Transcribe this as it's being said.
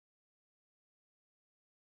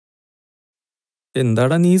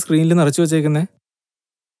എന്താടാ നീ സ്ക്രീനിൽ നിറച്ചു വെച്ചേക്കുന്നേ?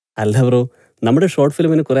 അല്ല ബ്രോ, നമ്മുടെ ഷോർട്ട്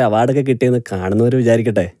ഫിലിമിന് കുറെ അവാർഡൊക്കെ കിട്ടിയെന്ന് കാണുന്നവർ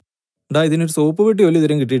വിചാരിക്കട്ടെ. ഡാ, ഇതിനൊരു സോപ്പ് പെട്ടി പോലും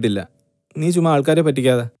ഇതുവരെയും കിട്ടിയിട്ടില്ല. നീ ചുമ്മാ ആൾക്കാരെ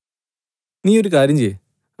പറ്റിക്കാതെ. നീ ഒരു കാര്യം ചെയ്യ്,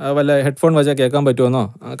 വല്ല ഹെഡ്ഫോൺ വെച്ചാൽ കേൾക്കാൻ പറ്റുമെന്നോ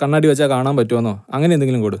കണ്ണാടി വെച്ചാൽ കാണാൻ പറ്റുമെന്നോ അങ്ങനെ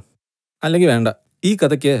എന്തെങ്കിലും കൊടു. അല്ലെങ്കിൽ വേണ്ട, ഈ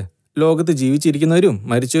കഥയ്ക്ക് ലോകത്ത് ജീവിച്ചിരിക്കുന്നവരും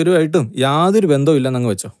മരിച്ചവരുമായിട്ടും യാതൊരു ബന്ധവും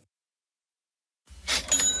ഇല്ലെന്നങ്ങ് വെച്ചോ.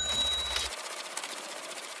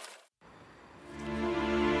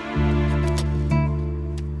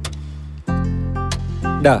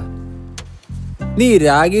 ഡാ, നീ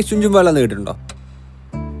രാകേഷ് ചുഞ്ചുംവാലെന്ന് കേട്ടിട്ടുണ്ടോ?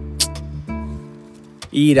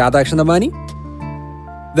 ഈ രാധാകൃഷ്ണ മാനി,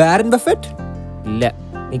 വാരൻ ബഫറ്റ്? ഇല്ല,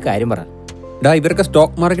 നീ കാര്യം പറ. ഡാ, ഇവരൊക്കെ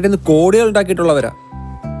സ്റ്റോക്ക് മാർക്കറ്റിൽ നിന്ന് കോടികൾ ഉണ്ടാക്കിയിട്ടുള്ളവരാ.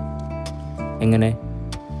 എങ്ങനെ?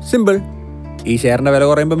 സിമ്പിൾ. ഈ ഷെയറിന്റെ വില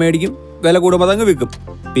കുറയുമ്പോൾ മേടിക്കും, വില കൂടുമ്പോൾ അതങ്ങ് വിൽക്കും,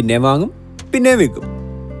 പിന്നെയും വാങ്ങും, പിന്നെയും വിൽക്കും.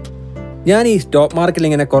 ഞാൻ ഈ സ്റ്റോക്ക് മാർക്കറ്റിൽ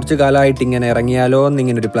ഇങ്ങനെ കുറച്ച് കാലമായിട്ട് ഇങ്ങനെ ഇറങ്ങിയാലോ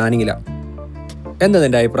എന്നിങ്ങനെ ഒരു പ്ലാനിങ്ങില്ല. എന്താ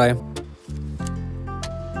നിന്റെ അഭിപ്രായം?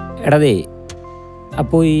 എടതേ,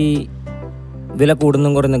 അപ്പോൾ ഈ വില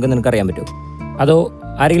കൂടുന്നും കുറയുന്നൊക്കെ നിനക്കറിയാൻ പറ്റുമോ? അതോ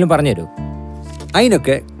ആരെങ്കിലും പറഞ്ഞു തരുമോ?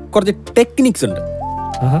 അതിനൊക്കെ കുറച്ച് ടെക്നിക്സ് ഉണ്ട്.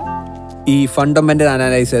 ഈ ഫണ്ടമെന്റൽ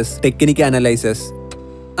അനലൈസസ്, ടെക്നിക്കൽ അനലൈസസ്,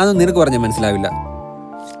 അതൊന്നും നിനക്ക് പറഞ്ഞാൽ മനസ്സിലാവില്ല.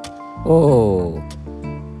 ഓ,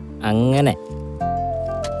 അങ്ങനെ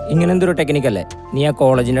ഇങ്ങനെ എന്തൊരു ടെക്നിക്കല്ലേ നീ ആ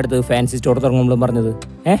കോളേജിൻ്റെ അടുത്ത് ഫാൻസി സ്റ്റോർ തുടങ്ങുമ്പോഴും പറഞ്ഞത്?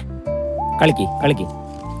 കളിക്ക് കളിക്ക്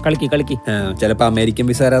കളിക്ക് കളിക്ക്. ചിലപ്പോൾ അമേരിക്കൻ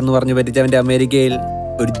വിസാരാന്ന് പറഞ്ഞു പറ്റിച്ചവൻ്റെ അമേരിക്കയിൽ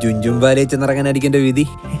ഒരു ജുഞ്ചുംവാലയിൽ ചെന്നിറങ്ങാനായിരിക്കും എൻ്റെ വിധി.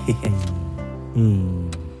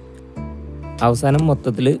 അവസാനം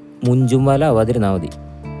മൊത്തത്തിൽ മുഞ്ചുംവാല ആവാതിരുന്നാൽ മതി.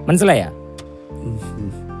 മനസ്സിലായ?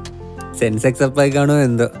 സെൻസെക്സ് അപ്പായി കാണുമോ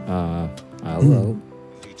എന്തോ.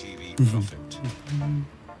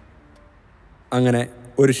 അങ്ങനെ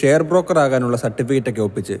ഒരു ഷെയർ ബ്രോക്കർ ആകാനുള്ള സർട്ടിഫിക്കറ്റ് ഒക്കെ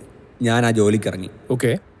ഒപ്പിച്ച് ഞാൻ ആ ജോലിക്ക് ഇറങ്ങി.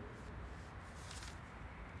 Okay,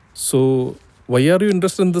 so why are you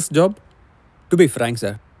interested in this job? To be frank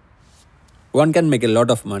sir, one can make a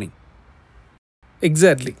lot of money.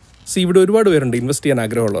 Exactly. C, ഇവിടെ ഒരുപാട് പേരുണ്ട് ഇൻവെസ്റ്റ് ചെയ്യാൻ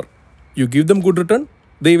ആഗ്രഹമുള്ളവർ. You give them good return,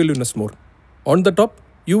 they will invest more. On the top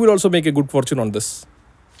you will also make A good Fortune on this.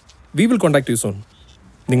 We will contact U zone.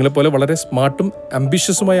 നിങ്ങളെപ്പോലെ വളരെ സ്മാർട്ടും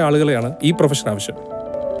അംബിഷ്യസുമായ ആളുകളെയാണ് ഈ profession ആവശ്യം.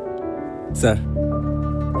 Sir,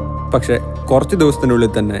 പക്ഷേ കുറച്ച്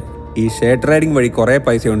ദിവസത്തിനുള്ളിൽ തന്നെ ഈ ഷെയർ ട്രേഡിംഗ് വഴി കുറേ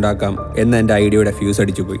പൈസ ഉണ്ടാക്കാം എന്ന എൻ്റെ ഐഡിയയുടെ ഫ്യൂസ്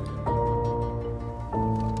അടിച്ചു പോയി.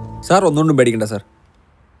 സാർ ഒന്നുകൊണ്ടും പേടിക്കണ്ട സാർ.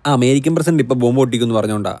 ആ അമേരിക്കൻ പ്രസിഡന്റ് ഇപ്പോൾ ബോംബ് പൊട്ടിക്കുമെന്ന്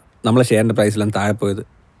പറഞ്ഞുകൊണ്ടാണ് നമ്മളെ ഷെയറിൻ്റെ പ്രൈസെല്ലാം താഴെ പോയത്.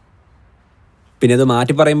 പിന്നെ അത്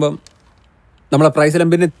മാറ്റി പറയുമ്പം നമ്മളെ പ്രൈസെല്ലാം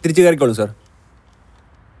പിന്നെ തിരിച്ചു കയറിക്കോളും സാർ.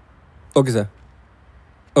 Okay sir,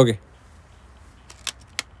 okay.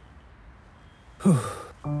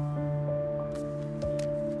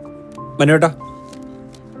 മനുവേട്ടാ.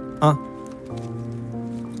 ആ,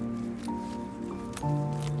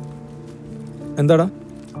 എന്താടാ?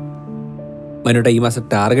 മനുവേട്ടാ, ഈ മാസം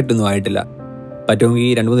ടാർഗറ്റ് ഒന്നും ആയിട്ടില്ല.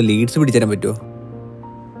 പറ്റുമെങ്കിൽ 2-3 ലീഡ്സ് പിടിച്ചേരാൻ പറ്റുമോ?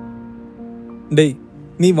 ഡേയ്,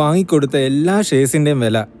 നീ വാങ്ങിക്കൊടുത്ത എല്ലാ ഷെയർസിൻ്റെയും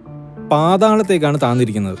വില പാതാളത്തേക്കാണ്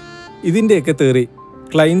താന്നിരിക്കുന്നത്. ഇതിൻ്റെയൊക്കെ തേറി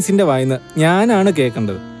ക്ലയൻസിൻ്റെ വായിന്ന് ഞാനാണ്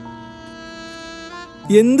കേൾക്കേണ്ടത്.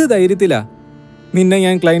 എന്ത് ധൈര്യത്തിലാ നിന്നെ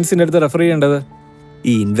ഞാൻ ക്ലയൻസിൻ്റെ അടുത്ത് റെഫർ ചെയ്യേണ്ടത്?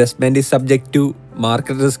 ഈ investment is subject to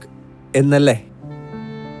market risk എന്നല്ലേ?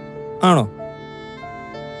 ആണോ?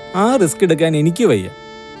 ആ റിസ്ക് എടുക്കാൻ എനിക്ക് വയ്യ.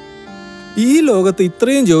 ഈ ലോകത്ത്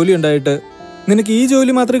ഇത്രയും ജോലി ഉണ്ടായിട്ട് നിനക്ക് ഈ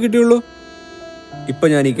ജോലി മാത്രമേ കിട്ടിയുള്ളൂ? ഇപ്പം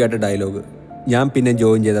ഞാൻ ഈ കേട്ട ഡയലോഗ് ഞാൻ പിന്നെ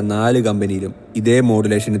ജോയിൻ ചെയ്ത 4 കമ്പനിയിലും ഇതേ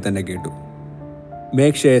മോഡുലേഷനിൽ തന്നെ കേട്ടു.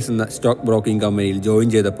 മേക്ക് ഷെയർസ് എന്ന സ്റ്റോക്ക് ബ്രോക്കിംഗ് കമ്പനിയിൽ ജോയിൻ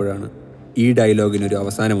ചെയ്തപ്പോഴാണ് ഈ ഡയലോഗിനൊരു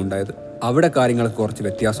അവസാനമുണ്ടായത്. അവിടെ കാര്യങ്ങൾക്ക് കുറച്ച്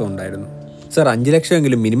വ്യത്യാസം ഉണ്ടായിരുന്നു. സർ, 5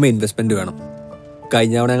 ലക്ഷമെങ്കിലും മിനിമം ഇൻവെസ്റ്റ്മെൻറ്റ് വേണം.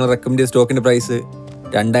 കഴിഞ്ഞ തവണ ഞങ്ങൾ റെക്കമെൻഡ് ചെയ്ത സ്റ്റോക്കിൻ്റെ പ്രൈസ്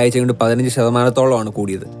 2 ആഴ്ച കൊണ്ട് 15%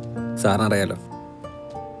 കൂടിയത്. സാറിനറിയാലോ.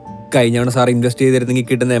 കഴിഞ്ഞ തവണ സാർ ഇൻവെസ്റ്റ് ചെയ്തിരുന്നെങ്കിൽ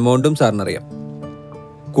കിട്ടുന്ന എമൗണ്ടും സാറിനറിയാം.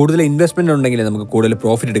 കൂടുതൽ ഇൻവെസ്റ്റ്മെൻറ്റ് ഉണ്ടെങ്കിൽ നമുക്ക് കൂടുതൽ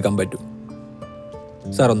പ്രോഫിറ്റ് എടുക്കാൻ പറ്റും.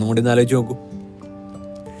 സാർ ഒന്നും കൂടി ഒന്ന് ആലോചിച്ച് നോക്കൂ.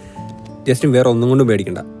 ജസ്റ്റ് വേറെ ഒന്നും കൊണ്ടും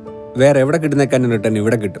പേടിക്കണ്ട. വേറെ എവിടെ കിട്ടുന്നേക്കാനും റിട്ടേൺ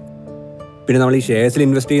ഇവിടെ കിട്ടും. പിന്നെ നമ്മൾ ഈ ഷെയർസിൽ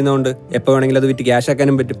ഇൻവെസ്റ്റ് ചെയ്യുന്നതുകൊണ്ട് എപ്പോൾ വേണമെങ്കിലും അത് വിറ്റ് ക്യാഷ്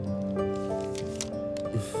ആക്കാനും പറ്റും.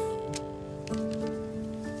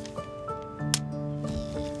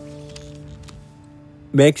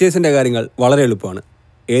 മേക്ക് ഷെയർസിൻ്റെ കാര്യങ്ങൾ വളരെ എളുപ്പമാണ്.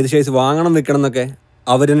 ഏത് ഷെയർസ് വാങ്ങണം വിൽക്കണം എന്നൊക്കെ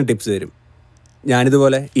അവർ തന്നെ ടിപ്സ് തരും.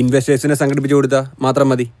 ഞാനിതുപോലെ ഇൻവെസ്റ്റേഴ്സിനെ സംഘടിപ്പിച്ച് കൊടുത്താൽ മാത്രം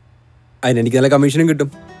മതി. അതിനെനിക്ക് നല്ല കമ്മീഷനും കിട്ടും.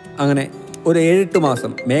 അങ്ങനെ ഒരു 7-8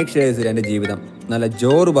 മാസം മേക്ക് ഷെയർസിൽ എൻ്റെ ജീവിതം നല്ല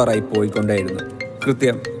ജോറുപാറായി പോയിക്കൊണ്ടേയിരുന്നു.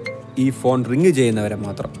 കൃത്യം ഈ ഫോൺ റിങ് ചെയ്യുന്നവരെ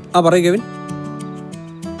മാത്രം. പറയൂ കെവിൻ.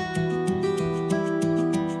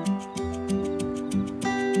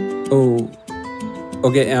 ഓ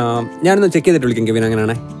ഓക്കെ, ഞാനൊന്ന് ചെക്ക് ചെയ്തിട്ട് വിളിക്കാം കെവിൻ.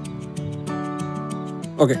 അങ്ങനെയാണേ.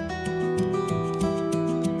 ഓക്കെ.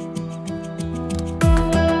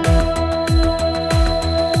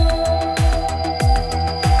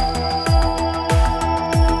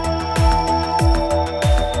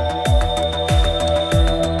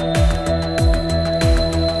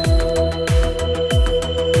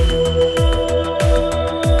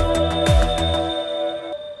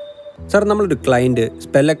 സാർ, നമ്മളൊരു ക്ലയൻറ്റ്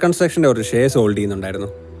സ്പെല്ല കൺസ്ട്രക്ഷൻ്റെ ഒരു ഷെയർസ് ഹോൾഡ് ചെയ്യുന്നുണ്ടായിരുന്നു.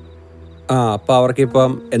 അപ്പോൾ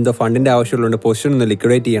അവർക്കിപ്പം എന്തോ ഫണ്ടിൻ്റെ ആവശ്യമുള്ളതുകൊണ്ട് പൊസിഷൻ ഒന്ന്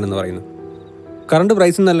ലിക്വിഡേറ്റ് ചെയ്യണമെന്ന് പറയുന്നു. കറണ്ട്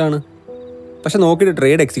പ്രൈസും നല്ലതാണ്, പക്ഷെ നോക്കിയിട്ട്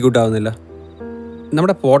ട്രേഡ് എക്സിക്യൂട്ട് ആവുന്നില്ല.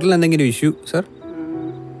 നമ്മുടെ പോർട്ടലിൽ എന്തെങ്കിലും ഇഷ്യൂ സാർ?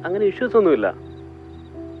 അങ്ങനെ ഇഷ്യൂസ് ഒന്നുമില്ല.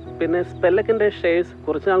 പിന്നെ സ്പെല്ലക്കിൻ്റെ ഷെയർസ്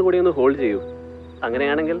കുറച്ച് നാൾ കൂടി ഒന്ന് ഹോൾഡ് ചെയ്യൂ.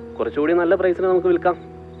 അങ്ങനെയാണെങ്കിൽ കുറച്ചുകൂടി നല്ല പ്രൈസിന് നമുക്ക് വിൽക്കാം.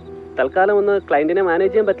 തൽക്കാലം ഒന്ന് ക്ലയൻറ്റിനെ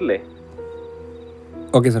മാനേജ് ചെയ്യാൻ പറ്റില്ലേ?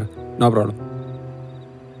 Okay sir, no problem.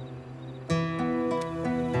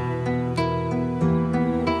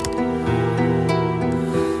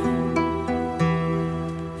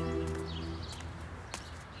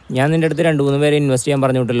 ഞാൻ നിൻ്റെ അടുത്ത് 2-3 പേരെ ഇൻവെസ്റ്റ് ചെയ്യാൻ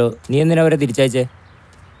പറഞ്ഞു വിട്ടല്ലോ, നീ എന്തിനാ അവരെ തിരിച്ചയച്ചേ?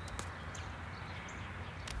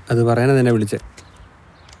 അത് പറയാനാണ് എന്നെ വിളിച്ചേ.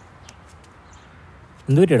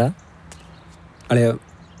 എന്തു പറ്റിയടാ? അളയോ,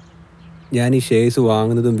 ഞാൻ ഈ ഷെയർസ്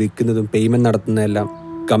വാങ്ങുന്നതും വിൽക്കുന്നതും പേയ്മെൻറ്റ് നടത്തുന്നതെല്ലാം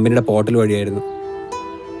കമ്പനിയുടെ പോർട്ടൽ വഴിയായിരുന്നു.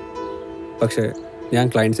 പക്ഷേ ഞാൻ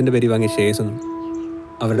ക്ലയൻസിൻ്റെ പേര് വാങ്ങിയ ഷെയർസൊന്നും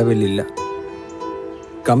അവരുടെ പേരിലില്ല.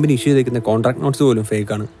 കമ്പനി ഇഷ്യൂ ചെയ്തിരിക്കുന്ന കോൺട്രാക്ട് നോട്ട്സ് പോലും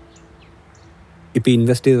ഫേക്കാണ്. ഇപ്പോൾ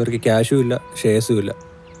ഇൻവെസ്റ്റ് ചെയ്തവർക്ക് ക്യാഷും ഇല്ല, ഷെയർസും ഇല്ല.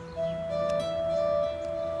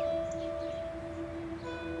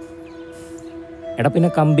 എടാ, പിന്നെ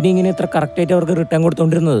കമ്പനി ഇങ്ങനെ ഇത്ര കറക്റ്റായിട്ട് അവർക്ക് റിട്ടേൺ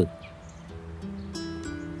കൊടുത്തോണ്ടിരുന്നത്?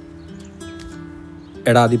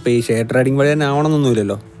 എടാ, അതിപ്പോൾ ഈ ഷെയർ ട്രേഡിംഗ് വഴി തന്നെ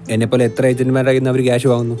ആവണമെന്നൊന്നുമില്ലല്ലോ. എന്നെപ്പോലെ എത്ര ഏജന്റുമാരുടെ കയ്യിൽ നിന്ന് അവർ ക്യാഷ്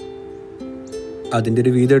വാങ്ങുന്നു, അതിൻ്റെ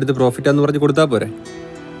ഒരു വീതം എടുത്ത് പ്രോഫിറ്റാന്ന് പറഞ്ഞ് കൊടുത്താൽ പോരെ.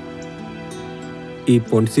 ഈ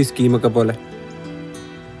പൊൺസി സ്കീമൊക്കെ പോലെ.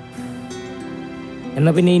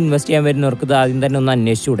 എന്നാൽ പിന്നെ ഇൻവെസ്റ്റ് ചെയ്യാൻ വരുന്നവർക്ക് ഇത് ആദ്യം തന്നെ ഒന്ന്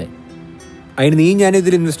അന്വേഷിച്ചൂടെ? അതിന്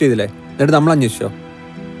ഞാനിതിൽ ഇൻവെസ്റ്റ് ചെയ്തില്ലേ, എന്നിട്ട് നമ്മൾ അന്വേഷിച്ചോ?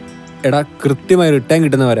 എടാ, കൃത്യമായി റിട്ടേൺ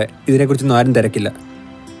കിട്ടുന്നവരെ ഇതിനെക്കുറിച്ചൊന്നും ആരും തിരക്കില്ല.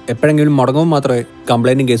 എപ്പോഴെങ്കിലും മുടങ്ങുമ്പോൾ മാത്രമേ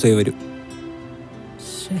കംപ്ലൈൻറ്റും കേസുമായി വരൂ.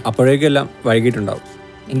 അപ്പോഴേക്കും എല്ലാം വൈകിട്ടുണ്ടാവും.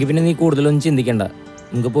 എങ്കിൽ പിന്നെ നീ കൂടുതലൊന്നും ചിന്തിക്കണ്ട,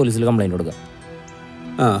 നമുക്ക് പോലീസിൽ കംപ്ലൈൻറ്റ് കൊടുക്കാം.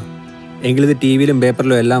 എങ്കിലിത് ടി വിയിലും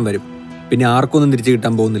പേപ്പറിലും എല്ലാം വരും. പിന്നെ ആർക്കൊന്നും തിരിച്ചു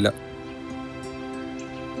കിട്ടാൻ പോകുന്നില്ല.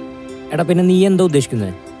 എടാ, പിന്നെ നീ എന്താ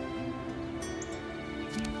ഉദ്ദേശിക്കുന്നത്?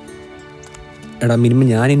 എടാ, മിനിമം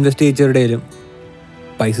ഞാൻ ഇൻവെസ്റ്റ് ചെയ്തവരുടെയും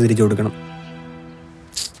പൈസ തിരിച്ചു കൊടുക്കണം.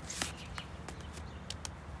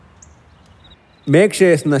 മേക്ക്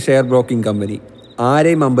ഷെയർസ് എന്ന ഷെയർ ബ്രോക്കിംഗ് കമ്പനി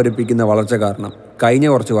ആരെയും അമ്പരിപ്പിക്കുന്ന വളർച്ച കാരണം കഴിഞ്ഞ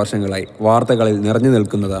കുറച്ച് വർഷങ്ങളായി വാർത്തകളിൽ നിറഞ്ഞു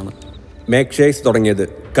നിൽക്കുന്നതാണ്. മേക്ക് ഷെയർസ് തുടങ്ങിയത്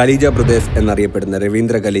കലീജ ബ്രദേഴ്സ് എന്നറിയപ്പെടുന്ന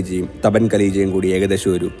രവീന്ദ്ര കലീജയും തപൻ കലീജയും കൂടി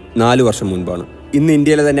ഏകദേശം ഒരു 4 വർഷം മുൻപാണ്. ഇന്ന്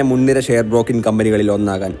ഇന്ത്യയിലെ തന്നെ മുൻനിര ഷെയർ ബ്രോക്കിംഗ് കമ്പനികളിൽ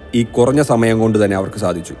ഒന്നാകാൻ ഈ കുറഞ്ഞ സമയം കൊണ്ട് തന്നെ അവർക്ക്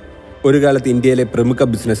സാധിച്ചു. ഒരു കാലത്ത് ഇന്ത്യയിലെ പ്രമുഖ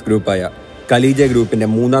ബിസിനസ് ഗ്രൂപ്പായ കലീജ ഗ്രൂപ്പിന്റെ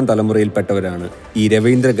 3ാം തലമുറയിൽപ്പെട്ടവരാണ് ഈ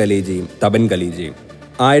രവീന്ദ്ര കലീജയും തപൻ കലീജയും.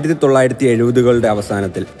 1970കളുടെ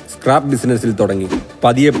അവസാനത്തിൽ സ്ക്രാപ്പ് ബിസിനസ്സിൽ തുടങ്ങി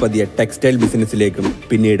പതിയെ ടെക്സ്റ്റൈൽ ബിസിനസ്സിലേക്കും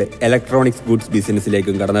പിന്നീട് ഇലക്ട്രോണിക്സ് ഗുഡ്സ്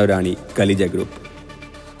ബിസിനസ്സിലേക്കും കടന്നവരാണ് ഈ കലീജ ഗ്രൂപ്പ്.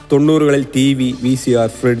 90കളിൽ TV, VCR,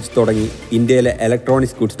 ഫ്രിഡ്ജ് തുടങ്ങി ഇന്ത്യയിലെ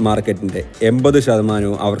ഇലക്ട്രോണിക്സ് ഗുഡ്സ് മാർക്കറ്റിൻ്റെ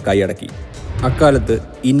 80% അവർ കൈയടക്കി. അക്കാലത്ത്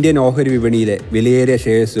ഇന്ത്യൻ ഓഹരി വിപണിയിലെ വിലയേറിയ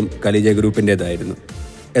ഷെയർസും കലീജ ഗ്രൂപ്പിൻ്റേതായിരുന്നു.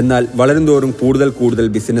 എന്നാൽ വളരും തോറും കൂടുതൽ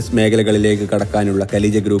ബിസിനസ് മേഖലകളിലേക്ക് കടക്കാനുള്ള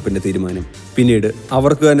കലീജ ഗ്രൂപ്പിൻ്റെ തീരുമാനം പിന്നീട്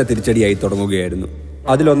അവർക്ക് തന്നെ തിരിച്ചടിയായി തുടങ്ങുകയായിരുന്നു.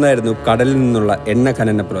 അതിലൊന്നായിരുന്നു കടലിൽ നിന്നുള്ള എണ്ണ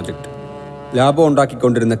ഖനന പ്രോജക്റ്റ്. ലാഭം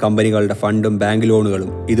ഉണ്ടാക്കിക്കൊണ്ടിരുന്ന കമ്പനികളുടെ ഫണ്ടും ബാങ്ക് ലോണുകളും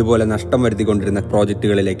ഇതുപോലെ നഷ്ടം വരുത്തിക്കൊണ്ടിരുന്ന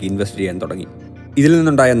പ്രോജക്റ്റുകളിലേക്ക് ഇൻവെസ്റ്റ് ചെയ്യാൻ തുടങ്ങി. ഇതിൽ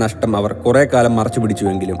നിന്നുണ്ടായ നഷ്ടം അവർ കുറെ കാലം മറച്ചു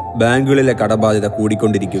പിടിച്ചുവെങ്കിലും ബാങ്കുകളിലെ കടബാധ്യത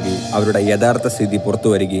കൂടിക്കൊണ്ടിരിക്കുകയും അവരുടെ യഥാർത്ഥ സ്ഥിതി പുറത്തു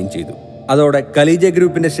വരികയും ചെയ്തു. അതോടെ കലീജ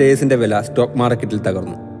ഗ്രൂപ്പിന്റെ ഷെയർസിന്റെ വില സ്റ്റോക്ക് മാർക്കറ്റിൽ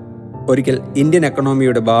തകർന്നു. ഒരിക്കൽ ഇന്ത്യൻ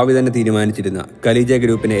എക്കണോമിയുടെ ഭാവി തന്നെ തീരുമാനിച്ചിരുന്ന കലീജ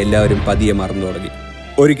ഗ്രൂപ്പിനെ എല്ലാവരും പതിയെ മറന്നു തുടങ്ങി.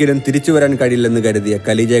 ഒരിക്കലും തിരിച്ചു വരാൻ കഴിയില്ലെന്ന് കരുതിയ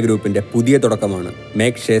കലീജ ഗ്രൂപ്പിന്റെ പുതിയ തുടക്കമാണ്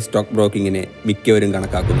മേക്ക് ഷെയർ സ്റ്റോക്ക് ബ്രോക്കിങ്ങിനെ മിക്കവരും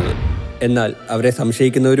കണക്കാക്കുന്നത്. എന്നാൽ അവരെ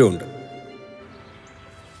സംശയിക്കുന്നവരും ഉണ്ട്.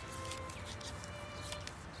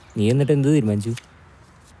 നീ എന്നിട്ട് എന്ത് തീരുമാനിച്ചു?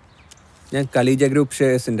 ഞാൻ കലീജ ഗ്രൂപ്പ്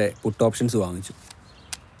ഷെയർസിന്റെ പുട്ട് ഓപ്ഷൻസ് വാങ്ങിച്ചു.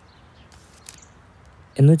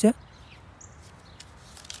 എന്നുവെച്ചാ?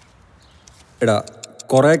 എടാ,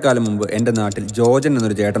 കുറേ കാലം മുമ്പ് എൻ്റെ നാട്ടിൽ ജോർജൻ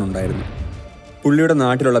എന്നൊരു ചേട്ടൻ ഉണ്ടായിരുന്നു. പുള്ളിയുടെ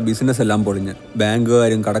നാട്ടിലുള്ള ബിസിനസ് എല്ലാം പൊളിഞ്ഞ്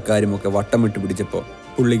ബാങ്കുകാരും കടക്കാരും ഒക്കെ വട്ടം വിട്ട് പിടിച്ചപ്പോൾ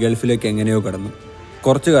പുള്ളി ഗൾഫിലേക്ക് എങ്ങനെയോ കടന്നു.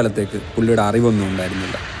 കുറച്ചു കാലത്തേക്ക് പുള്ളിയുടെ അറിവൊന്നും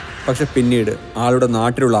ഉണ്ടായിരുന്നില്ല. പക്ഷെ പിന്നീട് ആളുടെ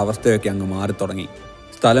നാട്ടിലുള്ള അവസ്ഥയൊക്കെ അങ്ങ് മാറി തുടങ്ങി.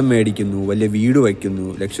 സ്ഥലം മേടിക്കുന്നു, വലിയ വീട് വയ്ക്കുന്നു,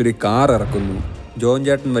 ലക്ഷറി കാർ ഇറക്കുന്നു. ജോൺ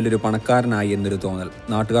ചേട്ടൻ വലിയൊരു പണക്കാരനായി എന്നൊരു തോന്നൽ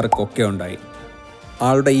നാട്ടുകാർക്കൊക്കെ ഉണ്ടായി.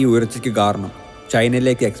 ആളുടെ ഈ ഉയർച്ചയ്ക്ക് കാരണം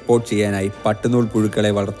ചൈനയിലേക്ക് എക്സ്പോർട്ട് ചെയ്യാനായി പട്ടുനൂൽ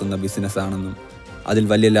പുഴുക്കളെ വളർത്തുന്ന ബിസിനസ്സാണെന്നും അതിൽ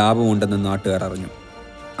വലിയ ലാഭമുണ്ടെന്നും നാട്ടുകാർ അറിഞ്ഞു.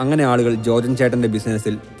 അങ്ങനെ ആളുകൾ ജോർജൻ ചേട്ടൻ്റെ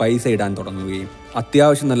ബിസിനസ്സിൽ പൈസ ഇടാൻ തുടങ്ങുകയും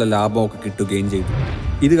അത്യാവശ്യം നല്ല ലാഭമൊക്കെ കിട്ടുകയും ചെയ്തു.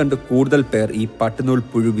 ഇത് കണ്ട് കൂടുതൽ പേർ ഈ പട്ടുനൂൽ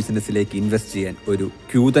പുഴു ബിസിനസ്സിലേക്ക് ഇൻവെസ്റ്റ് ചെയ്യാൻ ഒരു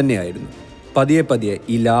ക്യൂ തന്നെയായിരുന്നു. പതിയെ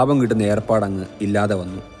ഈ ലാഭം കിട്ടുന്ന ഏർപ്പാടങ്ങ് ഇല്ലാതെ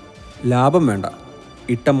വന്നു. ലാഭം വേണ്ട,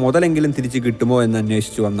 ഇട്ട മുതലെങ്കിലും തിരിച്ച് കിട്ടുമോ എന്ന്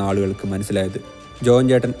അന്വേഷിച്ചു വന്ന ആളുകൾക്ക് മനസ്സിലായത് ജോൺ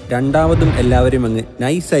ചേട്ടൻ രണ്ടാമതും എല്ലാവരും അങ്ങ്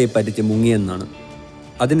നൈസായി പറ്റിച്ച് മുങ്ങിയെന്നാണ്.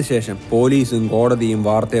 അതിനുശേഷം പോലീസും കോടതിയും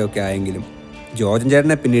വാർത്തയൊക്കെ ആയെങ്കിലും ജോർജൻ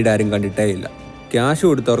ചേട്ടനെ പിന്നീട് ആരും കണ്ടിട്ടേ ഇല്ല. ക്യാഷ്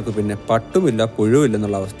കൊടുത്തവർക്ക് പിന്നെ പട്ടുമില്ല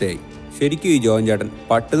പുഴുവില്ലെന്നുള്ള അവസ്ഥയായി. ശരിക്കും ഈ ജോർജൻ ചേട്ടൻ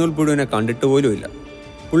പട്ടുനൂൽ പുഴുവിനെ കണ്ടിട്ട് പോലുമില്ല.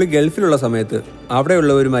 പുള്ളി ഗൾഫിലുള്ള സമയത്ത്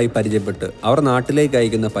അവിടെയുള്ളവരുമായി പരിചയപ്പെട്ട് അവർ നാട്ടിലേക്ക്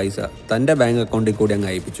അയക്കുന്ന പൈസ തൻ്റെ ബാങ്ക് അക്കൗണ്ടിൽ കൂടി അങ്ങ്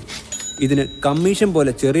അയപ്പിച്ചു. ഇതിന് കമ്മീഷൻ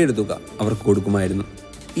പോലെ ചെറിയൊരു തുക അവർക്ക് കൊടുക്കുമായിരുന്നു.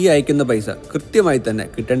 ഈ അയക്കുന്ന പൈസ കൃത്യമായി തന്നെ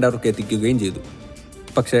കിട്ടേണ്ടവർക്ക് എത്തിക്കുകയും ചെയ്തു.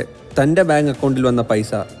 പക്ഷേ തൻ്റെ ബാങ്ക് അക്കൗണ്ടിൽ വന്ന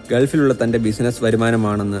പൈസ ഗൾഫിലുള്ള തൻ്റെ ബിസിനസ്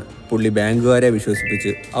വരുമാനമാണെന്ന് പുള്ളി ബാങ്കുകാരെ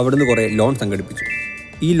വിശ്വസിപ്പിച്ച് അവിടുന്ന് കുറേ ലോൺ സംഘടിപ്പിച്ചു.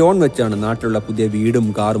 ഈ ലോൺ വെച്ചാണ് നാട്ടിലുള്ള പുതിയ വീടും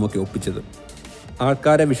കാറുമൊക്കെ ഒപ്പിച്ചത്.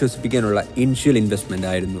 ആൾക്കാരെ വിശ്വസിപ്പിക്കാനുള്ള ഇനിഷ്യൽ ഇൻവെസ്റ്റ്മെൻ്റ്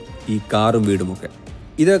ആയിരുന്നു ഈ കാറും വീടുമൊക്കെ.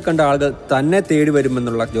 ഇതൊക്കെ കണ്ട ആളുകൾ തന്നെ തേടി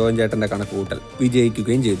വരുമെന്നുള്ള ജോർജൻ ചേട്ടൻ്റെ കണക്കുകൂട്ടൽ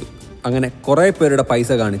വിജയിക്കുകയും ചെയ്തു. അങ്ങനെ കുറേ പേരുടെ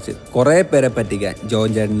പൈസ കാണിച്ച് കുറേ പേരെ പറ്റിക്കാൻ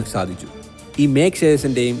ജോർജൻ ചേട്ടന് സാധിച്ചു. ഈ മേക്ക്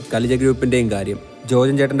ഷെയർസിൻ്റെയും കലിജ ഗ്രൂപ്പിൻ്റെയും കാര്യം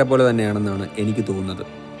ജോർജൻ ചേട്ടൻ്റെ പോലെ തന്നെയാണെന്നാണ് എനിക്ക് തോന്നുന്നത്.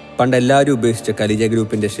 പണ്ട് എല്ലാവരും ഉപേക്ഷിച്ച കലിജ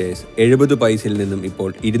ഗ്രൂപ്പിൻ്റെ ഷെയർസ് 70 പൈസയിൽ നിന്നും ഇപ്പോൾ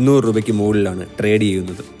 200 രൂപയ്ക്ക് മുകളിലാണ് ട്രേഡ്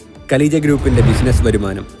ചെയ്യുന്നത്. കലിജ ഗ്രൂപ്പിൻ്റെ ബിസിനസ്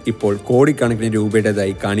വരുമാനം ഇപ്പോൾ കോടിക്കണക്കിന്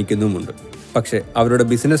രൂപയുടേതായി കാണിക്കുന്നുമുണ്ട്. പക്ഷേ അവരുടെ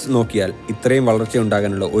ബിസിനസ് നോക്കിയാൽ ഇത്രയും വളർച്ച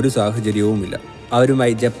ഉണ്ടാകാനുള്ള ഒരു സാഹചര്യവുമില്ല.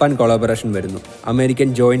 അവരുമായി ജപ്പാൻ കൊളാബറേഷൻ വരുന്നു, അമേരിക്കൻ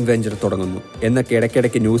ജോയിന്റ് വെഞ്ചർ തുടങ്ങുന്നു എന്നൊക്കെ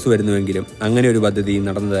ഇടയ്ക്കിടയ്ക്ക് ന്യൂസ് വരുന്നുവെങ്കിലും അങ്ങനെ ഒരു പദ്ധതി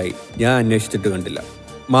നടന്നതായി ഞാൻ അന്വേഷിച്ചിട്ട് കണ്ടില്ല.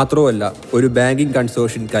 മാത്രവുമല്ല, ഒരു ബാങ്കിങ്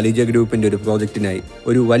കൺസോർഷ്യം കലിജ ഗ്രൂപ്പിൻ്റെ ഒരു പ്രോജക്റ്റിനായി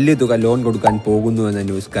ഒരു വലിയ തുക ലോൺ കൊടുക്കാൻ പോകുന്നു എന്ന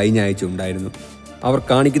ന്യൂസ് കഴിഞ്ഞ ആഴ്ച ഉണ്ടായിരുന്നു. അവർ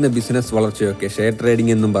കാണിക്കുന്ന ബിസിനസ് വളർച്ചയൊക്കെ ഷെയർ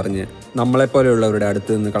ട്രേഡിംഗ് എന്നും പറഞ്ഞ് നമ്മളെപ്പോലെയുള്ളവരുടെ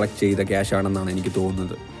അടുത്ത് നിന്ന് കളക്ട് ചെയ്ത ക്യാഷാണെന്നാണ് എനിക്ക്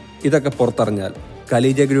തോന്നുന്നത്. ഇതൊക്കെ പുറത്തറിഞ്ഞാൽ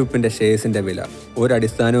കലിജ ഗ്രൂപ്പിൻ്റെ ഷെയർസിൻ്റെ വില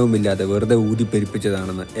ഒരടിസ്ഥാനവുമില്ലാതെ വെറുതെ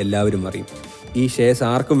ഊതിപ്പെരിപ്പിച്ചതാണെന്ന് എല്ലാവരും അറിയും. ഈ ഷെയർസ്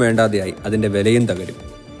ആർക്കും വേണ്ടാതെയായി അതിൻ്റെ വിലയും തകരും.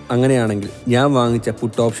 അങ്ങനെയാണെങ്കിൽ ഞാൻ വാങ്ങിച്ച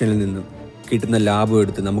പുട്ട് ഓപ്ഷനിൽ നിന്നും കിട്ടുന്ന ലാഭം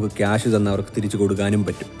എടുത്ത് നമുക്ക് ക്യാഷ് തന്നവർക്ക് തിരിച്ചു കൊടുക്കാനും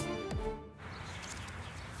പറ്റും.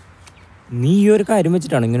 നീ ഈ ഒരു കാര്യം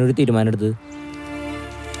വെച്ചിട്ടാണ് ഇങ്ങനെ ഒരു തീരുമാനം എടുത്തത്?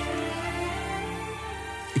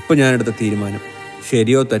 ഇപ്പം ഞാനെടുത്ത തീരുമാനം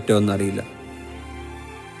ശരിയോ തെറ്റോ എന്നറിയില്ല.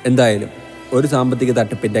 എന്തായാലും ഒരു സാമ്പത്തിക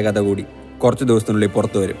തട്ടിപ്പിൻ്റെ കഥ കൂടി കുറച്ച് ദിവസത്തിനുള്ളിൽ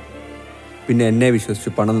പുറത്തു വരും. പിന്നെ എന്നെ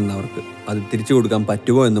വിശ്വസിച്ച് പണം തന്നവർക്ക് അത് തിരിച്ചു കൊടുക്കാൻ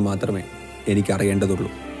പറ്റുമോ എന്ന് മാത്രമേ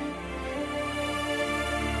എനിക്കറിയേണ്ടതുള്ളൂ.